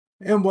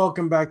And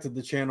welcome back to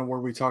the channel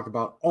where we talk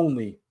about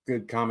only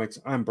good comics.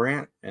 I'm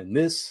Brant, and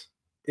this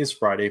is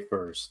Friday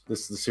First.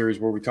 This is the series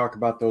where we talk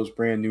about those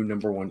brand new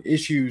 #1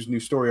 issues,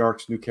 new story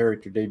arcs, new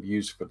character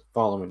debuts for the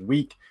following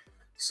week.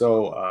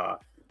 So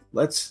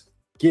let's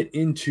get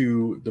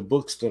into the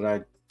books that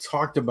I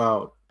talked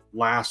about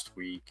last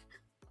week.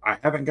 I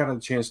haven't gotten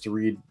a chance to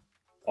read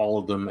all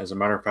of them. As a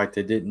matter of fact,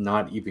 I did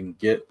not even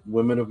get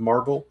Women of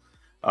Marvel.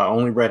 I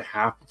only read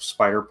half of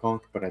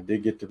Spider-Punk, but I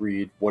did get to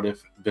read What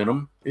If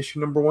Venom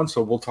issue #1.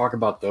 So we'll talk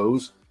about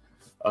those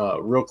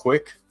real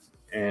quick.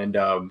 And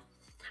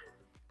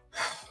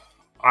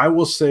I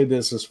will say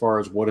this as far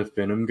as What If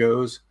Venom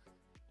goes.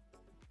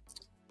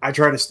 I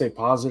try to stay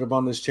positive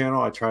on this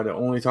channel. I try to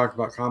only talk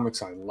about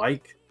comics I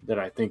like, that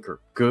I think are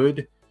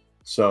good.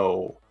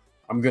 So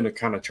I'm going to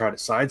kind of try to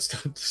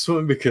sidestep this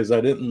one because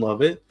I didn't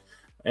love it.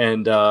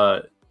 And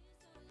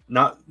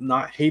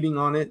not hating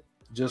on it,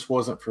 just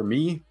wasn't for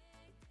me.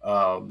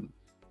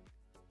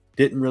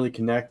 Didn't really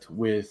connect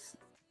with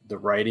the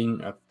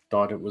writing. I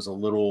thought it was a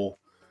little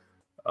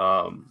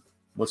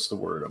what's the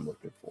word I'm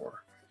looking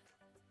for?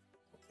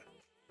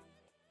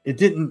 It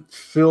didn't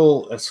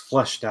feel as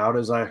fleshed out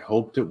as I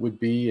hoped it would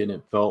be, and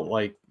it felt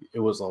like it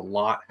was a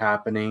lot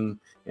happening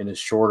in a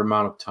short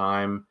amount of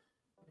time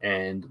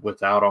and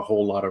without a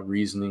whole lot of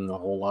reasoning, a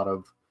whole lot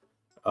of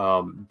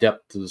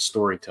depth to the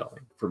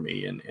storytelling for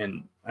me.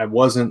 And I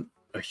wasn't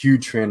a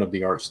huge fan of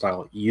the art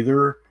style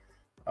either.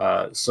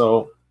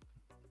 So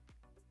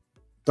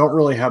don't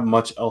really have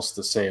much else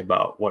to say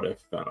about What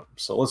If Venom.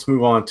 So let's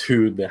move on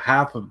to the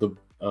half of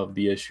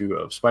the issue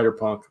of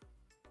Spider-Punk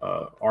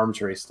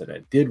Arms Race that I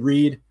did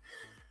read.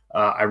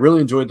 I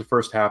really enjoyed the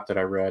first half that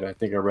I read. I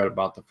think I read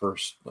about the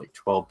first like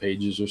 12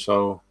 pages or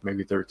so,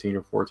 maybe 13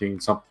 or 14,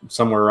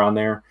 somewhere around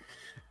there.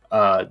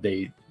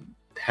 They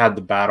had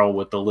the battle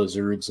with the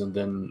lizards, and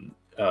then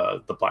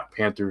the Black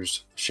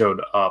Panthers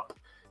showed up,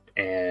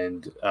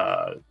 and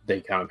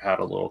they kind of had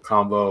a little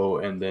combo,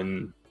 and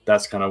then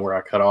that's kind of where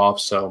I cut off.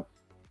 So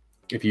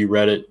if you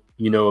read it,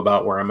 you know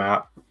about where I'm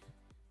at.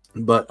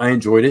 But I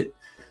enjoyed it.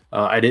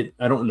 I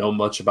don't know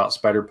much about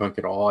Spider-Punk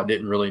at all. I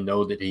didn't really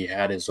know that he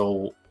had his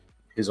own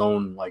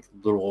like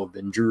little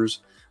Avengers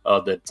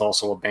that's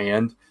also a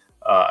band.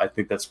 I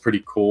think that's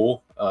pretty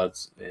cool.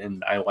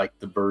 And I like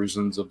the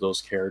versions of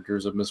those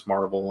characters of Miss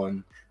Marvel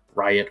and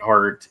Riot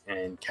Heart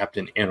and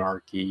Captain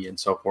Anarchy and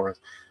so forth.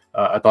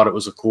 I thought it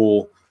was a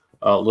cool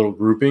little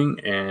grouping,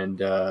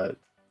 and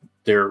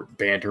their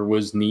banter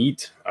was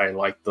neat. I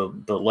like the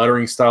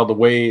lettering style, the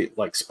way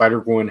like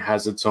Spider-Gwen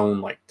has its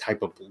own like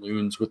type of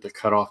balloons with the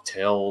cut off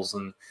tails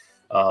and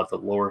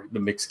the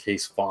mixed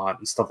case font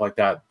and stuff like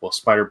that. Well,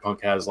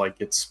 Spider-Punk has like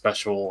its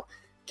special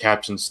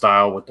caption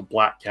style with the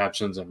black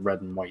captions and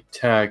red and white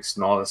text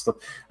and all that stuff.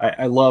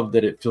 I love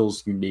that it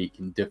feels unique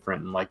and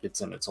different and like it's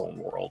in its own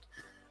world.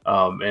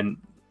 And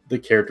the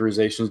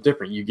characterization is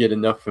different. You get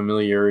enough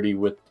familiarity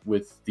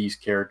with these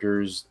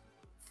characters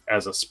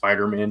as a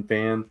Spider-Man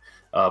fan,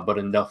 but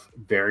enough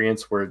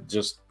variance where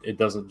it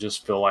doesn't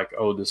just feel like,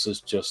 oh, this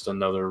is just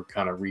another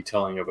kind of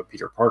retelling of a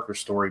Peter Parker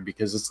story,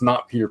 because it's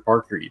not Peter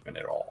Parker even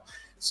at all.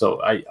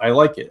 So I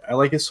like it. I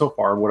like it so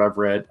far, what I've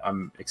read.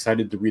 I'm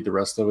excited to read the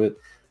rest of it.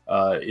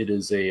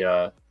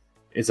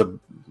 It's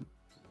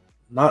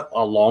not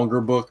a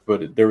longer book,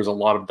 but there was a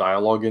lot of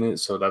dialogue in it,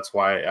 so that's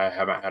why I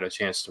haven't had a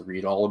chance to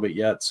read all of it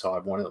yet. So I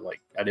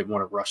didn't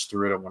want to rush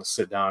through it. I want to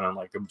sit down and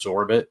like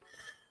absorb it.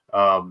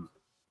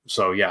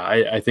 So yeah,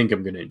 I think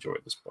I'm going to enjoy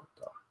this book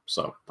though.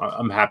 So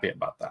I'm happy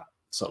about that.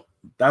 So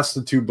that's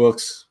the two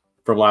books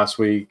from last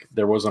week.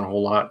 There wasn't a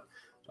whole lot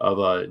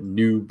of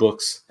new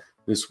books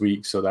this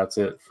week, so that's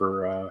it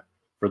for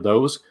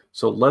those.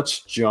 So let's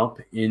jump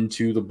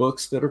into the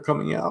books that are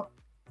coming out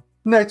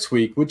next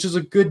week, which is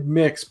a good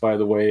mix, by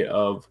the way,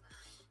 of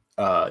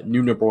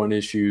new #1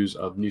 issues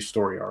of new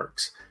story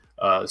arcs.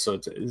 So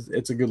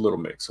it's a good little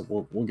mix. So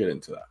we'll get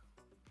into that.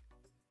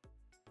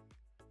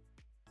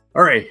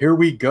 All right, here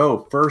we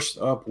go. First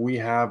up, we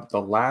have The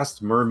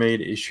Last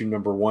Mermaid issue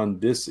 #1.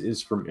 This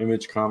is from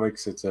Image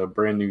Comics. It's a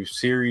brand new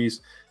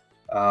series.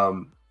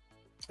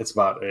 It's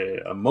about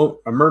a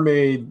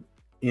mermaid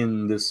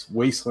in this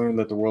wasteland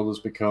that the world has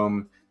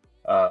become,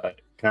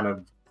 kind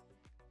of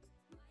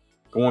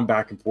going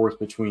back and forth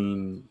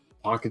between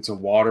pockets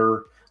of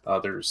water.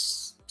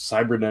 There's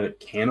cybernetic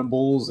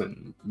cannibals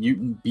and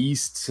mutant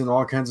beasts and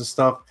all kinds of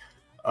stuff.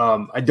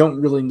 I don't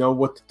really know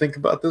what to think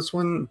about this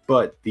one,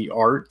 but the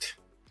art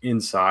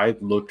inside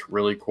looked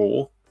really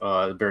cool,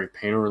 very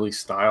painterly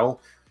style.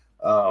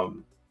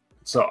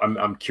 So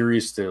I'm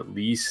curious to at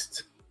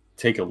least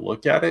take a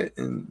look at it,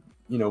 and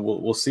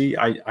we'll see.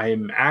 I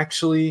am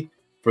actually,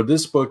 for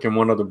this book and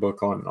one other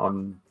book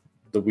on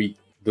the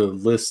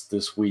list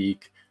this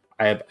week,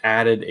 I have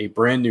added a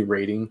brand new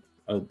rating,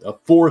 a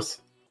fourth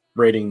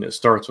rating that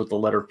starts with the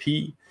letter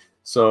P.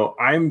 So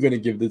I'm going to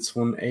give this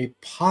one a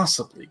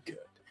possibly good,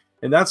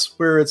 and that's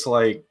where it's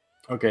like,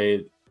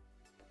 okay,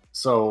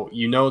 so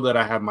that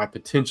I have my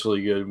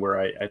potentially good, where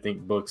I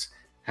think books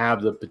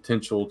have the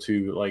potential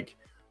to like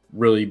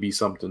really be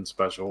something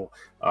special.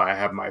 I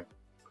have my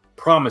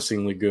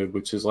promisingly good,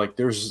 which is like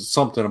there's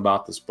something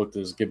about this book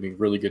that is giving me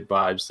really good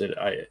vibes that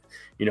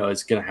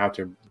it's gonna have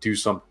to do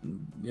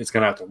something. It's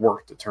gonna have to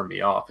work to turn me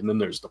off. And then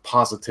there's the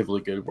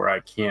positively good where I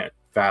can't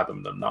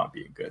fathom them not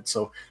being good.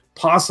 So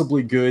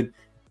possibly good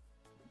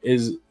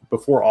is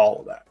before all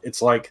of that.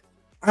 It's like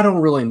I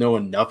don't really know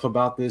enough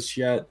about this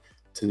yet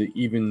to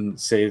even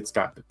say it's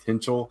got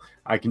potential.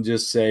 I can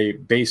just say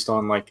based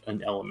on like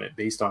an element,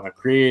 based on a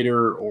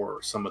creator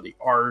or some of the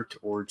art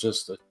or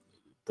just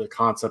the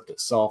concept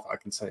itself, I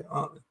can say,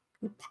 oh,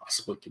 it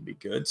possibly could be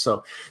good.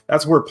 So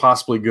that's where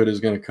possibly good is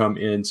going to come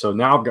in. So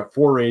now I've got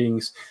 4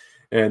 ratings,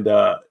 and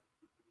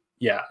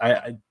yeah,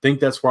 I think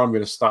that's where I'm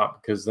going to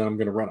stop, because then I'm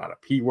going to run out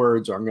of P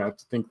words, or I'm going to have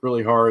to think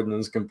really hard, and then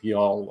it's going to be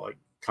all like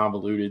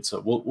convoluted.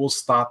 So we'll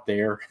stop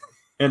there.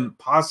 And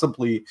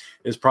possibly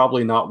is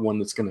probably not one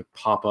that's going to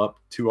pop up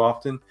too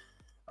often.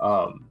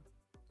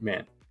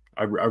 Man,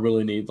 I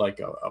really need like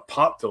a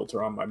pop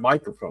filter on my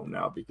microphone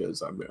now,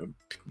 because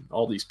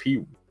all these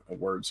P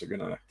words are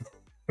going to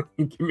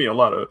give me a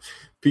lot of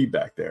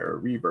feedback there,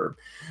 or reverb.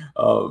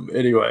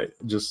 Anyway,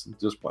 just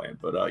playing.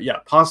 But yeah,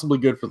 possibly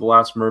good for The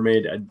Last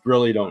Mermaid. I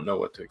really don't know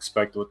what to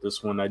expect with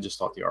this one. I just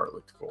thought the art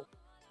looked cool.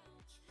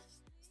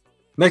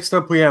 Next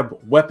up, we have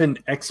Weapon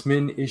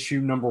X-Men issue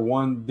number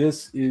 1.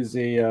 This is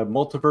a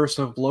multiverse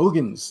of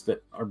Logans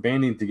that are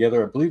banding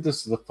together. I believe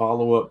this is a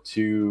follow-up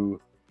to,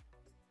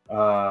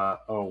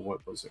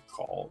 what was it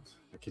called?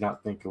 I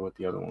cannot think of what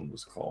the other one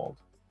was called.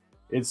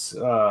 It's,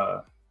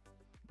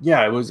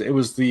 yeah, it was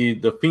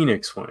the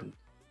Phoenix one.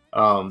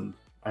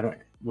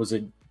 Was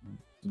it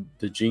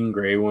the Jean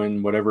Grey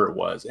one? Whatever it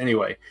was.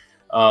 Anyway,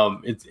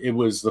 it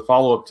was the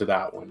follow-up to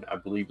that one, I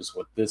believe is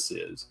what this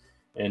is.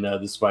 And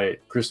this is by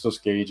Christos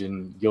Gage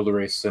and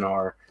Gilderay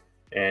Sinar,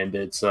 and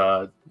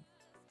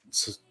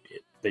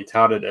they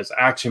tout it as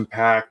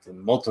action-packed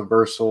and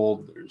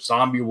multiversal. There's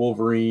zombie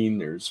Wolverine,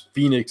 there's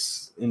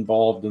Phoenix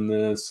involved in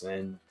this,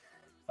 and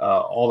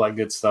all that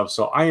good stuff.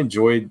 So I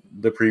enjoyed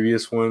the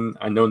previous one.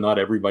 I know not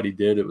everybody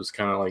did. It was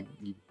kind of like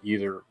you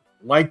either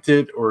liked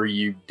it or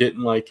you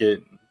didn't like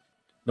it.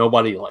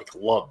 Nobody like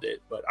loved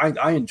it, but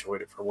I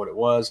enjoyed it for what it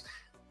was.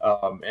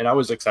 And I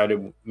was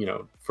excited,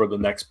 for the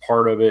next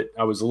part of it.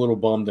 I was a little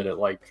bummed that it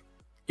like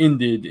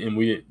ended, and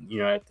we,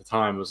 at the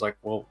time was like,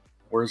 well,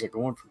 where's it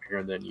going from here?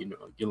 And then, you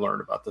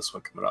learn about this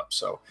one coming up.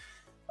 So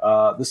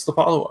this is the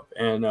follow-up,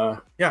 and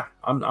yeah,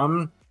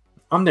 I'm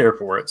there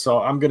for it.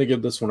 So I'm going to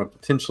give this one a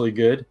potentially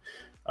good,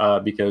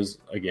 because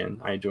again,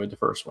 I enjoyed the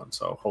first one.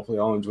 So hopefully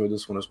I'll enjoy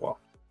this one as well.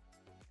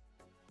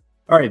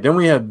 All right, then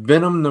we have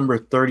Venom number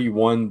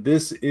 31.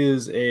 This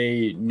is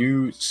a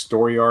new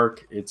story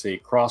arc. It's a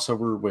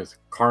crossover with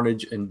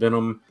Carnage and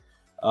Venom.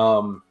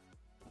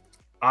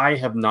 I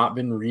have not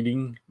been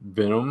reading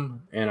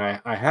Venom, and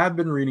I have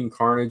been reading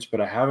Carnage,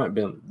 but I haven't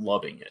been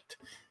loving it.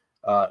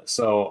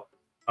 So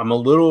I'm a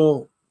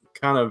little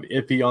kind of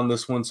iffy on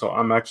this one, so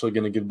I'm actually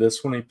going to give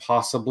this one a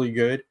possibly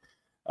good.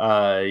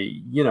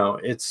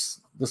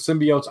 It's the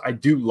symbiotes. I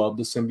do love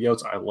the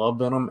symbiotes. I love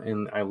Venom,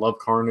 and I love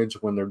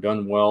Carnage when they're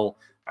done well.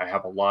 I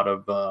have a lot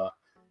of,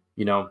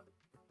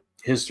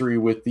 history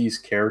with these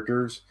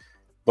characters,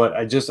 but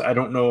I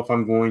don't know if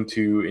I'm going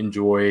to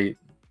enjoy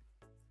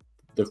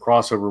the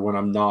crossover when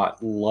I'm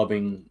not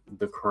loving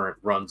the current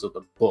runs of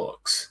the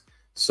books.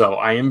 So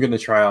I am going to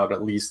try out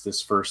at least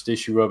this first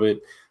issue of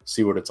it,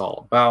 see what it's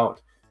all about.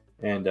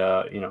 And,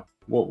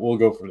 we'll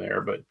go from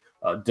there. But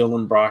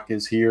Dylan Brock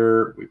is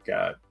here. We've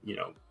got,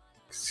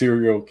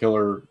 serial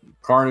killer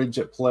Carnage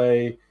at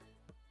play.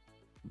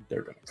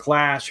 They're going to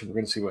clash, and we're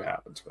going to see what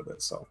happens with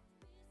it. So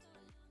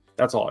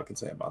that's all I can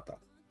say about that.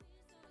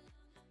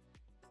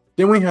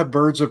 Then we have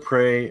Birds of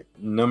Prey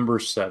number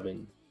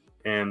 7.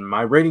 And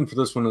my rating for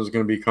this one is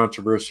going to be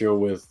controversial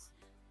with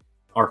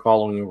our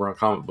following over on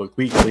Comic Book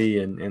Weekly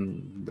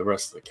and the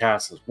rest of the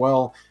cast as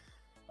well.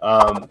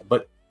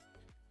 But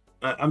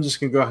I'm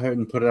just going to go ahead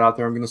and put it out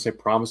there. I'm going to say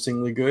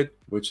promisingly good,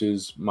 which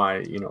is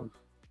my,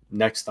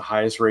 next to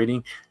highest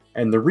rating.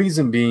 And the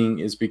reason being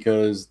is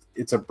because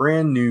it's a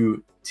brand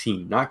new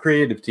team, not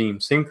creative team,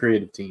 same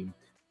creative team.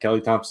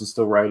 Kelly Thompson's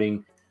still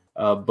writing,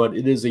 but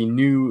it is a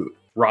new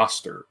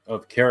roster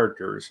of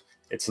characters.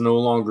 It's no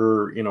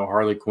longer,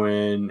 Harley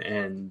Quinn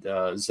and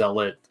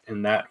Zealot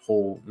and that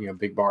whole,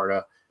 Big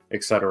Barda,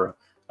 etc.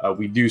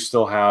 We do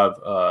still have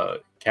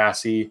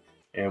Cassie,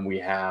 and we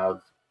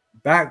have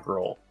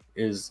Batgirl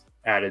is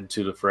added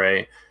to the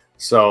fray.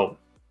 So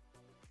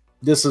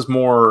this is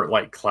more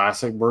like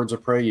classic Birds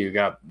of Prey. You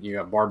got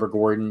Barbara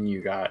Gordon,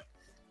 you got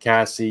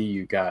Cassie,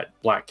 you got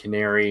Black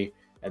Canary,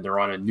 and they're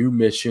on a new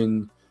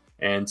mission.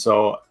 And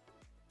so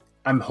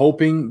I'm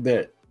hoping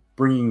that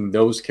bringing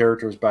those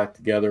characters back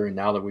together, and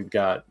now that we've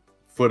got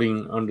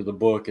footing under the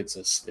book, it's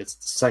the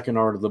second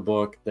art of the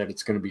book, that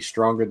it's going to be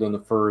stronger than the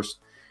first.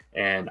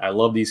 And I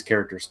love these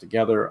characters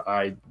together.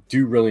 I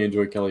do really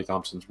enjoy Kelly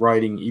Thompson's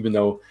writing, even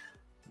though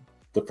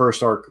the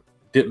first arc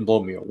didn't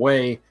blow me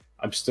away.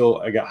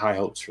 I got high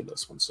hopes for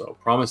this one. So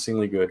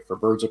promisingly good for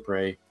Birds of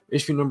Prey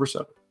issue number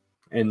 7.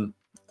 And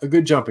a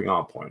good jumping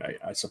on point,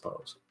 I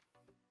suppose.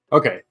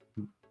 Okay,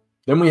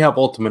 then we have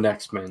Ultimate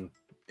X-Men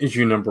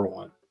issue number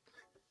 1.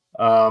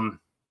 Um,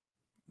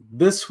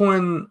 this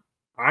one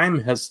I'm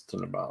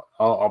hesitant about.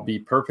 I'll be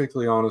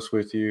perfectly honest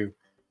with you.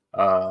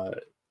 Uh,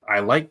 I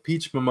like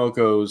Peach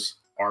Momoko's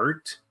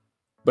art,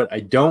 but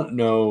I don't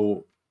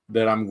know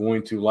that I'm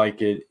going to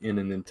like it in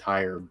an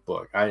entire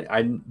book. I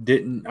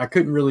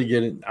couldn't really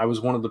get it. I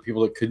was one of the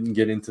people that couldn't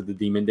get into the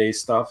Demon Day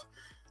stuff.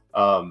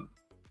 Um,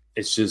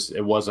 it's just,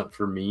 it wasn't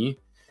for me.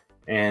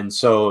 And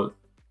so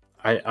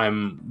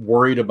I'm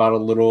worried about a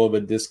little of a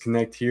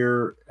disconnect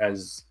here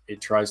as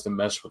it tries to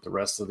mesh with the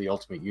rest of the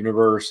Ultimate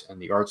Universe,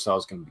 and the art style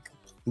is going to be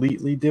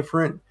completely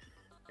different.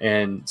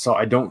 And so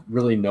I don't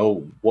really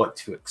know what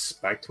to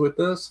expect with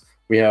this.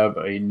 We have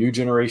a new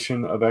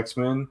generation of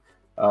X-Men.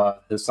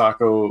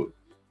 Hisako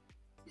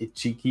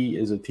Ichiki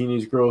is a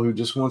teenage girl who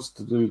just wants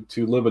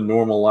to live a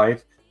normal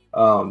life.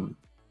 And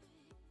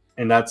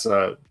that's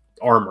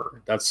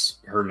Armor. That's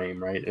her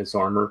name, right? It's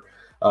Armor.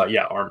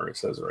 Yeah, Armor. It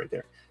says it right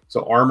there.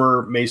 So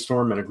Armor,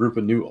 Maystorm, and a group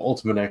of new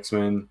Ultimate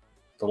X-Men,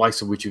 the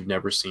likes of which you've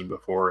never seen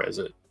before, as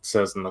it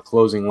says in the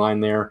closing line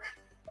there.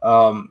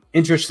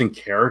 Interesting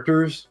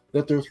characters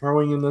that they're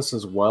throwing in this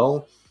as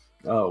well.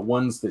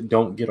 Ones that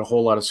don't get a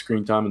whole lot of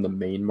screen time in the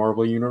main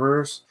Marvel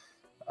universe,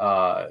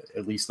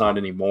 at least not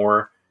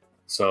anymore.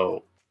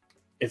 So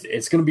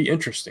it's going to be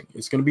interesting.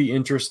 It's going to be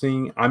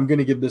interesting. I'm going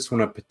to give this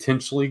one a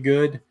potentially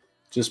good,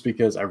 just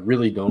because I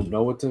really don't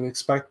know what to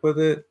expect with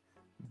it.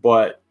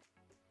 But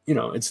you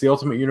know, it's the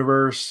Ultimate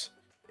Universe.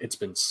 It's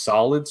been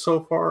solid so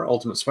far.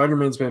 Ultimate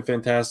Spider-Man's been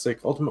fantastic.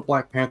 Ultimate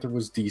Black Panther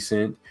was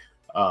decent.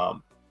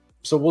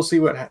 So we'll see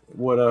what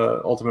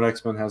Ultimate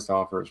X-Men has to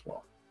offer as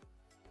well.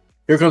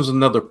 Here comes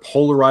another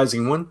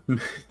polarizing one.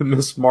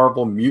 Miss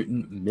Marvel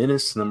Mutant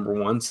Menace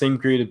 #1. Same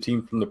creative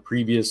team from the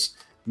previous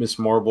Miss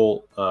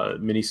Marvel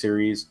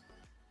miniseries,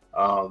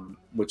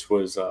 which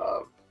was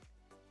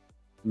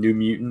New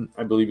Mutant,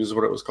 I believe is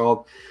what it was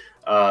called.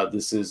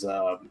 This is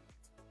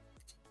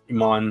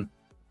Iman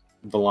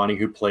Vellani,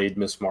 who played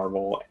Miss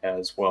Marvel,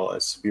 as well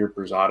as Sabir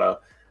Pirzada.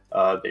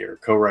 They are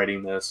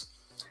co-writing this,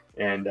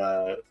 and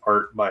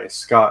art by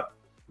Scott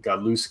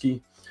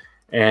Godlewski.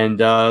 And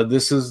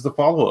this is the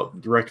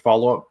follow-up, direct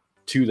follow-up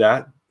to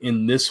that.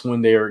 In this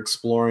one, they are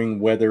exploring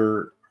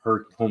whether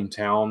her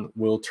hometown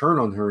will turn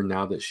on her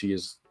now that she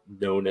is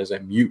known as a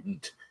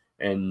mutant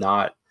and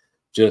not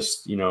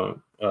just, you know,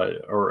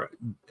 or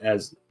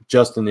as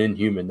just an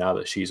Inhuman, now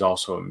that she's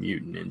also a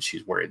mutant and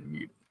she's wearing the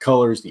mutant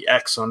colors, the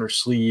X on her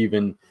sleeve,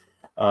 and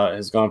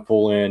has gone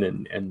full in,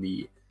 and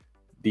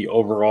the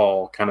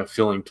overall kind of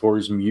feeling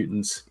towards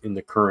mutants in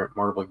the current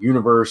Marvel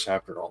universe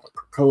after all the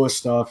Krakoa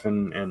stuff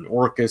and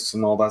Orcus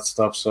and all that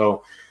stuff.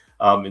 So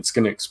it's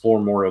going to explore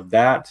more of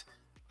that.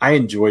 I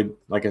enjoyed,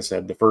 like I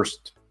said, the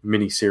first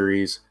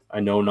miniseries. I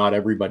know not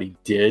everybody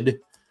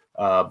did,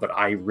 but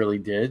I really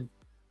did.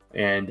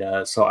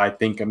 And so I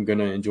think I'm going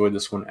to enjoy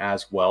this one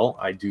as well.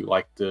 I do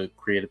like the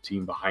creative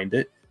team behind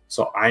it.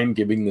 So I'm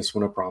giving this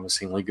one a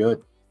promisingly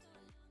good.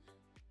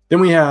 Then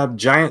we have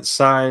Giant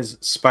Size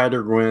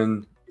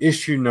Spider-Gwen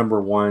issue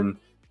 #1.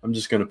 I'm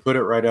just going to put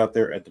it right out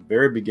there at the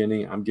very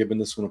beginning. I'm giving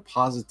this one a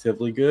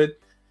positively good.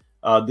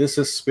 This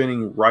is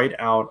spinning right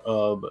out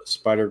of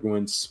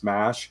Spider-Gwen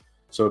Smash.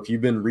 So if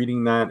you've been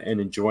reading that and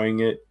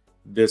enjoying it,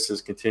 this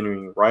is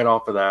continuing right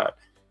off of that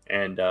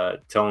and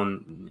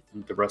telling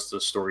the rest of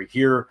the story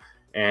here.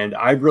 And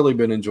I've really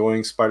been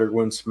enjoying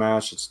Spider-Gwen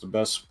Smash. It's the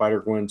best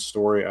Spider-Gwen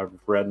story I've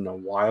read in a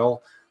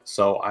while.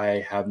 So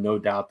I have no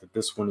doubt that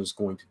this one is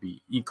going to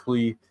be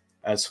equally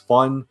as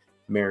fun.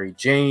 Mary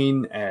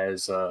Jane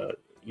as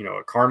you know,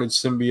 a Carnage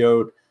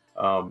symbiote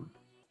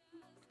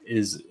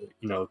is,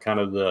 you know, kind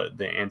of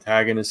the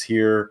antagonist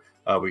here.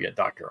 We got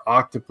Dr.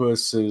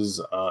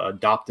 Octopus's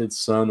adopted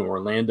son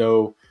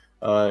Orlando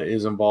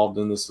is involved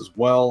in this as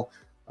well.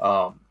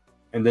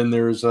 And then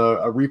there's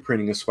a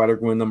reprinting of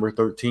Spider-Gwen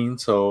 #13,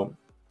 so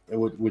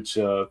which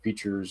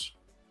features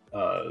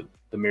the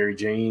Mary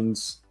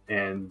Janes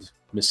and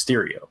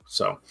Mysterio.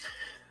 So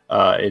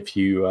if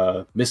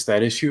you missed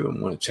that issue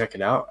and want to check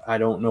it out, I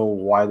don't know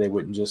why they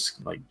wouldn't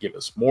just like give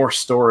us more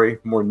story,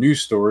 more new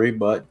story,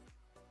 but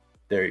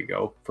there you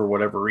go. For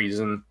whatever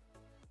reason,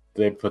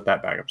 they put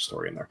that backup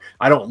story in there.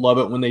 I don't love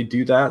it when they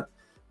do that,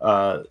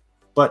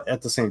 but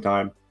at the same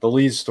time, the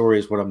lead story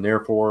is what I'm there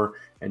for,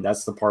 and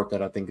that's the part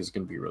that I think is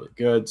going to be really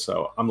good.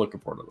 So I'm looking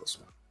forward to this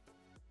one.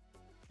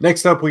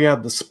 Next up, we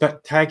have the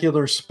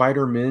Spectacular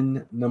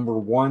Spider-Man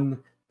 #1.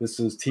 This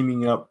is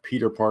teaming up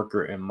Peter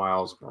Parker and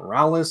Miles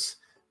Morales.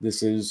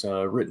 This is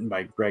written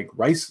by Greg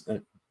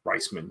Weisman.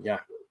 Yeah,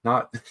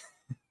 not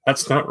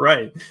that's not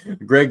right.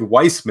 Greg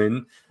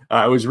Weisman.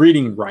 I was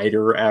reading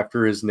writer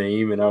after his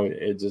name, and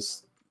it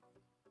just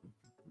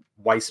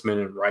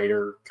Weisman and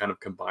writer kind of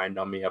combined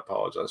on me. I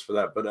apologize for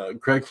that.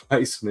 But Greg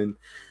Weisman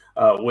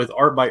with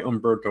art by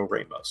Humberto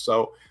Ramos.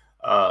 So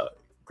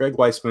Greg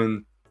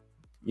Weisman,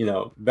 you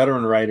know,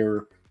 veteran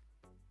writer,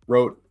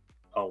 wrote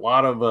a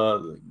lot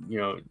of you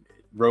know,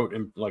 wrote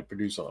and like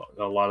produced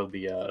a lot of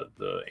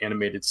the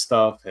animated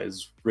stuff,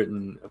 has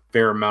written a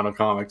fair amount of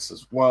comics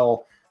as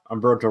well.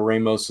 Humberto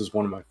Ramos is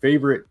one of my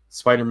favorite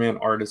Spider-Man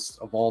artists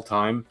of all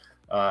time.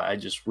 I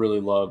just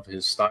really love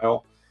his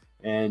style.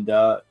 And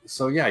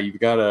so, yeah, you've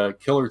got a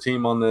killer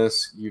team on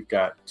this. You've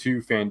got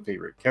 2 fan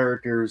favorite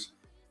characters.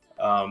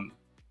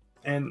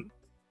 And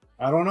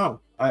I don't know.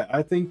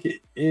 I think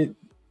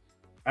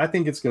I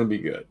think it's going to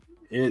be good.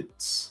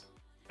 It's,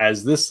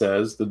 as this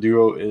says, the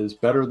duo is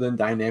better than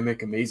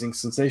dynamic, amazing,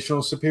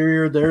 sensational,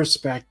 superior. They're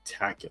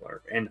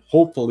spectacular. And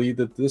hopefully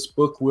that this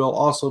book will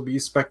also be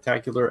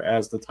spectacular,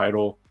 as the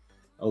title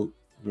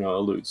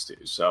alludes to.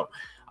 So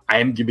I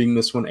am giving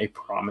this one a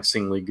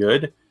promisingly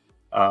good,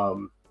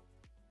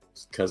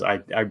 because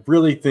I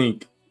really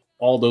think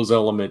all those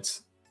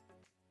elements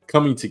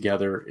coming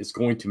together is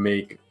going to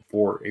make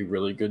for a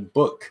really good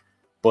book.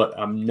 But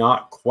I'm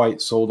not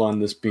quite sold on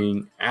this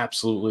being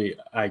absolutely,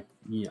 I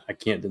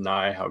can't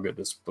deny how good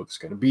this book's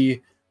going to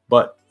be,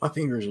 but my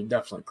fingers are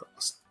definitely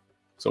crossed.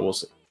 So we'll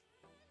see.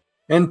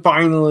 And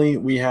finally,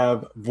 we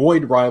have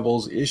Void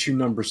Rivals issue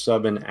number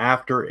 7.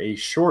 After a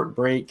short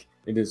break,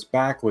 it is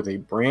back with a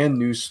brand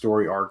new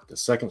story arc, the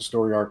second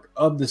story arc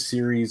of the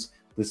series.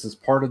 This is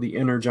part of the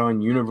Energon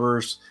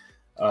Universe.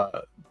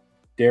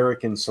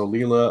 Derek and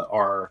Solila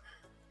are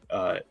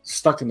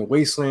stuck in the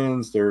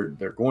wastelands. They're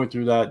going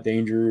through that.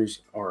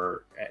 Dangers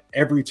are at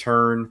every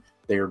turn.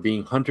 They are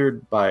being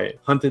hunted by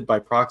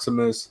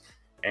Proximus,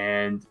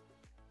 and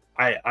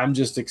I'm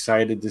just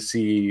excited to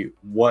see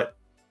what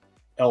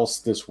else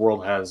this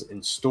world has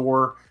in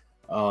store.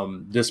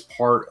 This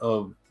part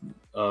of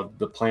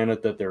the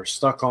planet that they're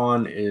stuck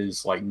on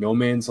is like no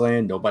man's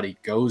land. Nobody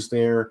goes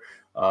there.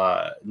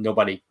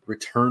 Nobody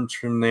returns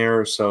from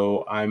there.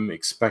 So I'm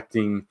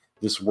expecting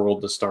this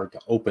world to start to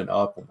open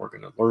up, and we're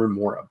going to learn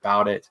more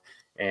about it,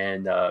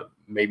 and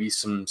maybe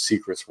some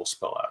secrets will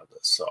spill out of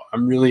this. So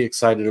I'm really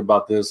excited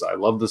about this. I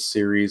love this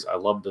series. I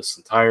love this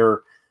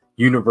entire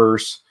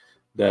universe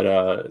that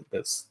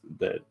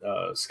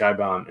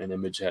Skybound and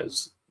Image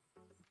has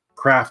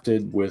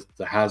crafted with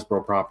the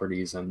Hasbro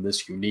properties and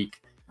this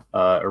unique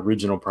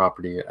original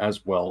property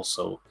as well.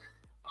 So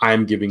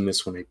I'm giving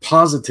this one a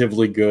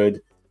positively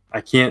good.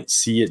 I can't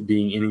see it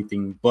being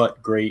anything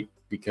but great,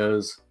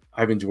 because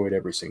I've enjoyed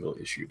every single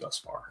issue thus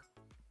far.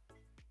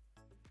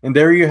 And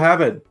there you have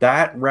it.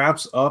 That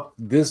wraps up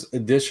this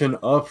edition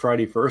of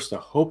Friday First. I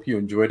hope you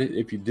enjoyed it.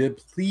 If you did,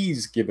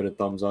 please give it a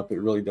thumbs up. It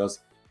really does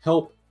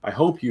help. I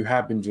hope you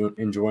have been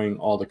enjoying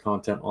all the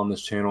content on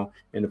this channel.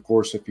 And of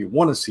course, if you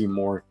want to see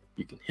more,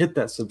 you can hit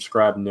that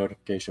subscribe and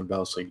notification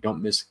bell so you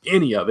don't miss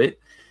any of it.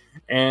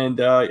 And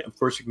of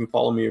course, you can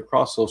follow me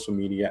across social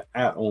media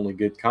at Only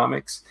Good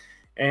Comics.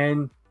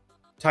 And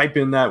type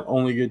in that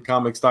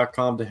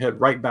onlygoodcomics.com to head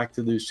right back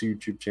to this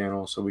YouTube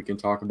channel so we can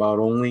talk about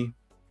only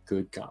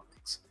good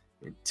comics.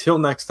 Until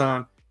next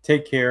time,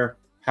 take care,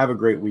 have a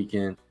great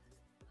weekend,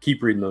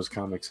 keep reading those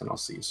comics, and I'll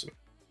see you soon.